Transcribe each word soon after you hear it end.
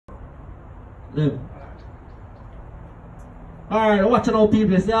Live. Alright, watch out now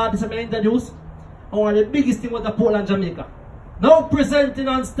people. See how this is introduced? One of the biggest thing was the Portland, Jamaica. Now presenting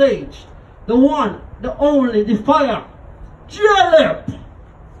on stage, the one, the only, the fire, Jah Lep.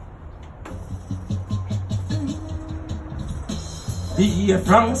 DJ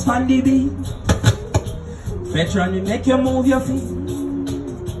Franks on the beat. Veteran, you make you move your feet.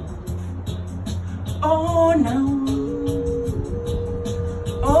 Oh no.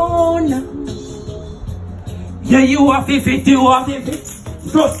 Oh no. Yeah, you have to fit, you have to fit.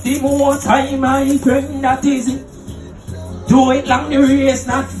 Trust the more time, my friend, that is it. Do it long the race,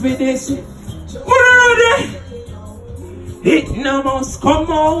 not for this. Ready? It no must come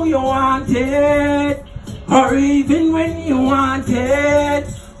how you want it, or even when you want it.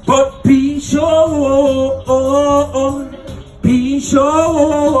 But be sure, be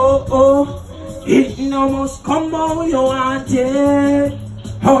sure, it no must come how you want it,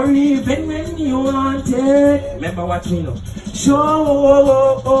 or even when you want it. Remember what me know.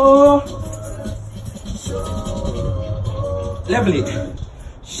 Sure, level it.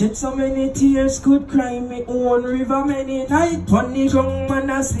 Shed so many tears could cry me own river many night. On the ground man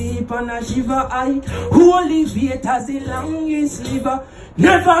a sleep and a shiver I holy faith as the longest liver.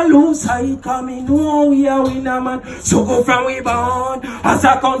 Never lose sight, cause me know we are winner man. So go from we born. As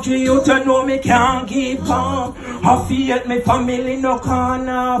a country you to know me can't keep on. I feel me family no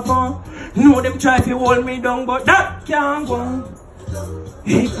corner from. Know them try to hold me down but that can't go on.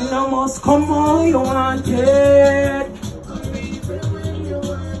 It no must come how you want it.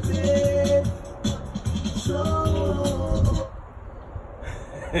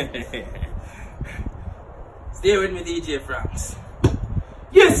 Stay with me, DJ Franks.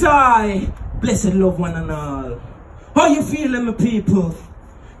 Yes, I. Blessed love one and all. How you feeling, my people?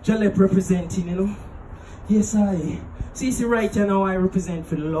 Jah Lep representing, you know. Yes, I. See right now I represent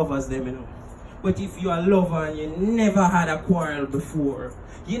for the lovers, them, you know. But if you are a lover and you never had a quarrel before,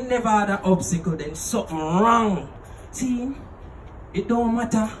 you never had an obstacle, then something wrong. See, it don't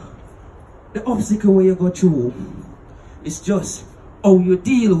matter the obstacle where you go through. It's just how you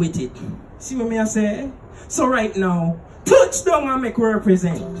deal with it. See what I say? So right now, touch down and make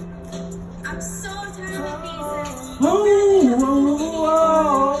represent. I'm so tired of these. Oh,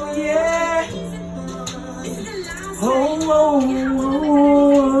 yeah. This is the last Oh,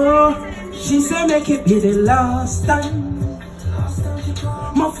 she said make it be the last time.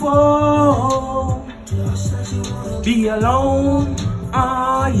 My phone be alone.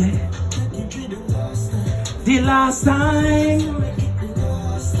 Oh yeah. The last time.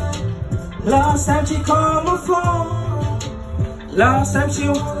 Last time she called my phone. Last time she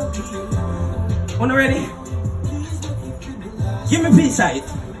wanna ready? Give me peace side.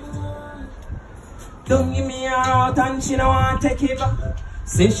 Don't give me her out and she don't want to take it back.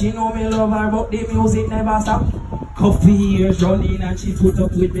 Say she know me love her but the music never stop. Couple years running and she put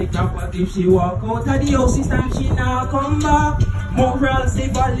up with me crap. But if she walk out of the house this time she not come back. Morals the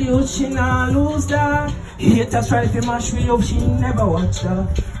values she not lose that. Haters try to mash me up she never watch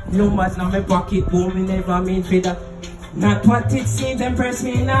that. Numbers now my pocket boom me never mean for that. Not what it seems impress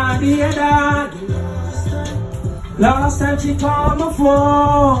me not hear that. Last time she called my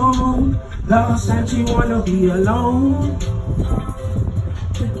phone. Last time she wanna be alone.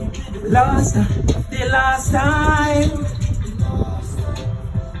 Last time, the last time.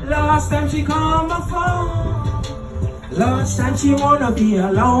 Last time she called my phone. Last time she wanna be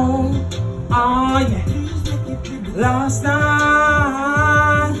alone. Oh yeah. Last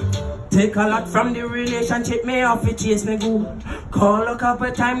time. Take a lot from the relationship, me off it chase me good. Call a couple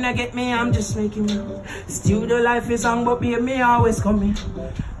times to get me, I'm just making me. Studio life is on, but baby, me always coming.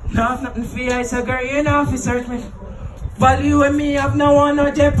 Not nothing for you, I say girl, you know if you search me. Value when me have no one, no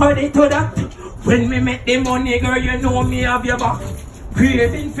jeopardy to that. When me make the money, girl, you know me have your back.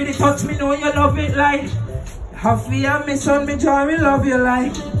 Craving for the touch, me know you love it like. Happy and me son, me joy, me love you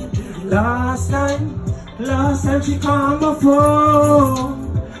like. Last time she called my phone.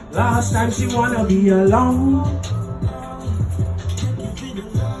 Last time she wanna be alone.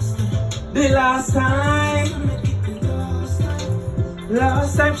 The last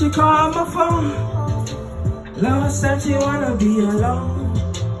time she called my phone. Last time she wanna be alone.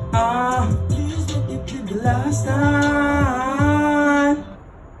 Last time.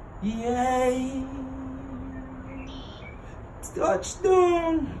 Yeah.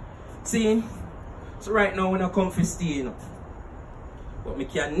 Touchdown. See, so right now when I come for stay, you know. But me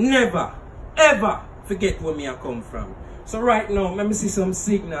can never, ever forget where me I come from. So right now, let me see some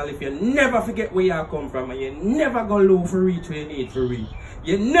signal. If you never forget where you come from and you never go low for reach where you need for reach.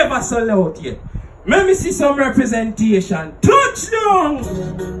 You never sold out yet. Let me see some representation. Touchdown!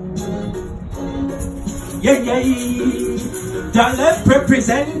 Yeah, yeah. Jah Lep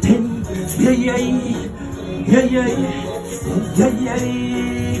representing. Yeah, yeah. Yeah, yeah. Yeah, yeah.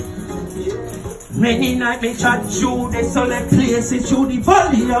 Many nights me chat through the solid places, through the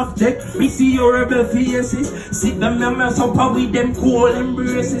valley of death. Me see your rebel faces. Sit them and mess up with them cold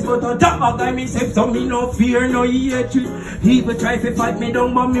embraces. But a dog guy me say, so me no fear, no hatred. People try to fight me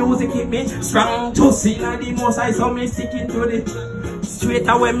down, but music keep me strong. To sing and the most I saw me sticking to the straight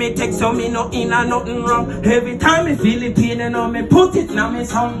away me text, so me no in and nothing wrong. Every time me feel the pain, and me put it in my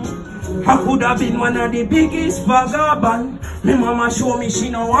song. I could have been one of the biggest vagabond. My mama show me she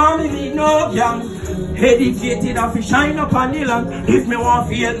no want me need no young. Educated I fi shine up on the land. If me want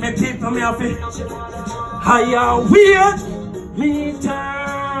fi help me people, me have fi higher wait me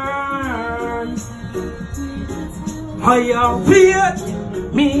turn. Higher wait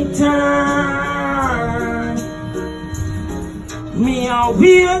me turn. Me a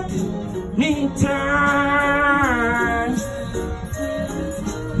wait me turn.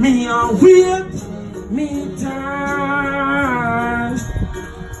 Me a wait me turn.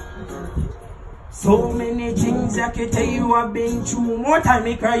 So many things I can tell you I've been through. More time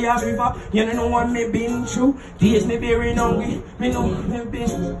me cry a river. You don't know what me been through. Days me very hungry. Me know me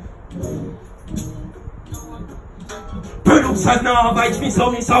been. Producers now advise me, so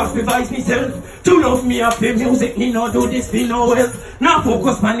me sacrifice myself. To love me up in music, me no do this, me no well. Now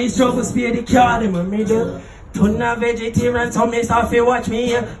focus on these struggles, pay the card in my middle. Turn a vegetarian, so me start to watch me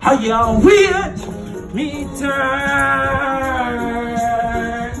here. How you weird? Me turn.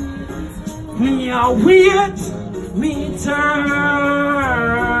 Me a weird. Me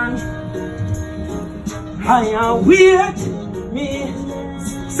turn. How you weird? Me.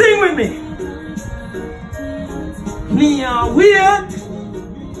 Sing with me. Me a weird.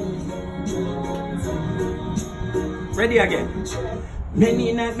 Ready again.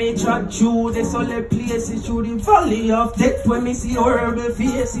 Many nights me trot through the solid places, through the valley of death, when me see horrible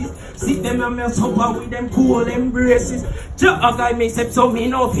faces. See them and me suffer with them cold embraces. Jah guide me step, so me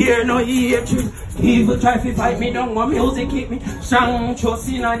no fear, no hatred. Evil try to fight me down, my music keep me strong.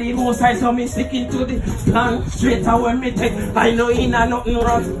 Trusting on the most high, so me sticking to the plan. Straight away me take, I know in a nothing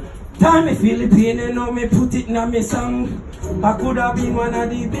wrong. Time me feel the pain, and now me put it in my song. I could have been one of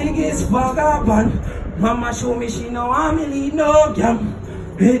the biggest vagabond. Mama show me she no want me lead no gam.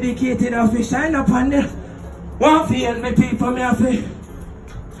 Educated I fi shine up on them. One feel me people me a fi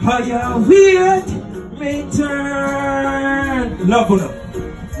higher wait me turn. Love up.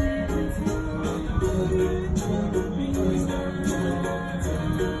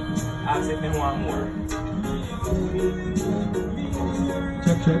 Ask if me want more.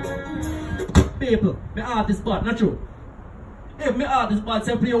 Check. People, me artist part, not true. If me artist part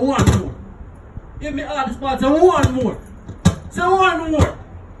say play one more. If me artist part say one more. Say one more.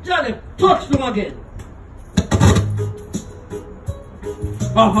 Jah Lep, touch them again.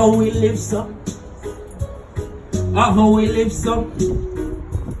 How we live so. How we live so.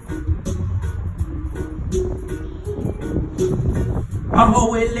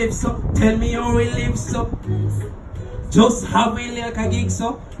 How we live so. Tell me how we live so. Just have we like a gig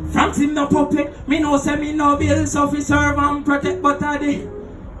so. From him no puppet. Me no say me no bill, so fi serve and protect, but I did.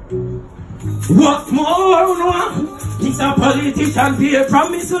 What more no? He's a politician, pay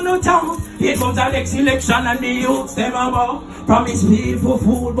promise to no town. Here comes the next election and the youths them about. Promise people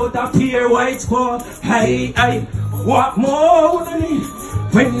food, but a pure white squad. Hey, what more no need?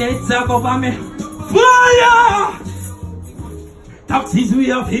 When it's a government fire, taxes we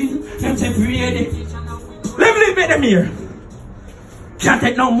have here, them separated. Let me leave them here. Can't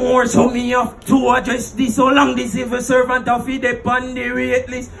take no more, so me have to address this. So long the civil servant of it upon the rate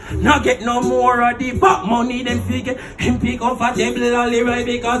list. Not get no more of the back money them figure. Him pick comfortable only right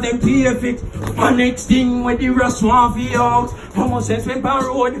because them pay fix. And next thing when the rush want for out. How much sense when per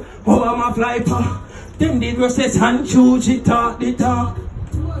road over my fly pa. Them did rushes and choose the talk. Give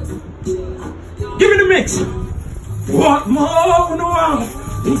me the mix. What more no?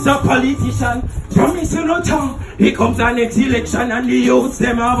 He's a politician. Promise you no town. Here comes the next election and the youths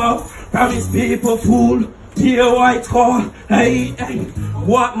them about. Promise people fool. Pure white call. Hey.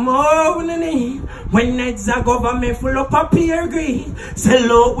 What more we need? When it's a government full of papier green.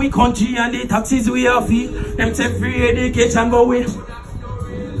 Sell out we country and the taxes we have fee. Them say free education but we.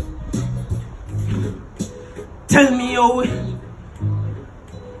 Tell me how we.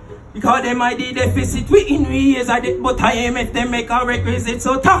 Because them I did deficit we in years I did, but I am if they make a requisite.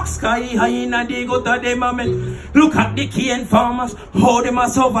 So tax sky high in and they go to them amen. Look at the cane farmers, how them a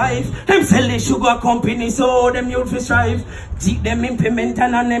survive. Them sell the sugar company, so them youth to strive. Keep them implement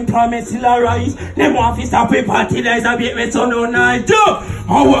and unemployment still arise. Them want to stop a party, there's a bit me so no night. Oh,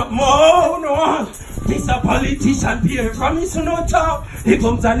 what more no? Mr. politician peer promise to no talk. Here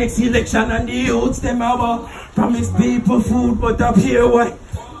comes the next election and the youths them about promise people food but up here what?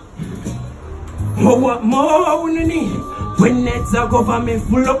 What more we need? When next a government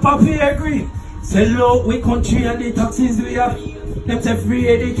full up of agree. Sell out we country and the taxes we have. Them say free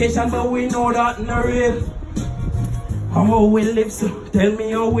education but we know that no real. How we live so? Tell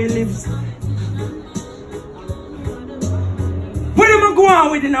me how we live so. Where am I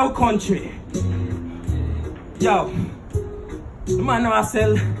going within our country? Yo, the man who I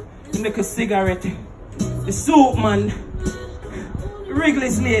sell make a cigarette. The soap man. The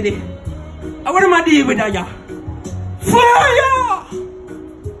Wrigley's lady. What am I doing with that, yeah? Fire!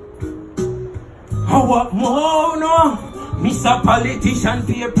 How what more no? Mr. Politician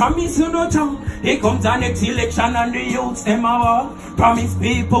pay promise you no time. Here comes the next election and the youths them are promise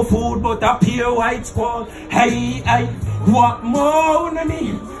people food but a pure white squad. Hey, hey, what more no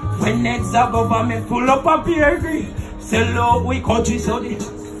need? When next the government full up a peer agree. Sell out we country so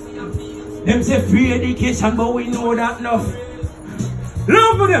them say free education but we know that enough.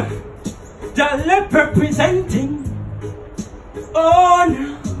 Love for them. Jah Lep representing. Oh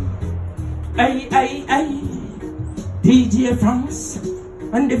no. Hey, hey, hey. DJ France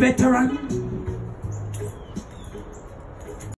and the veteran.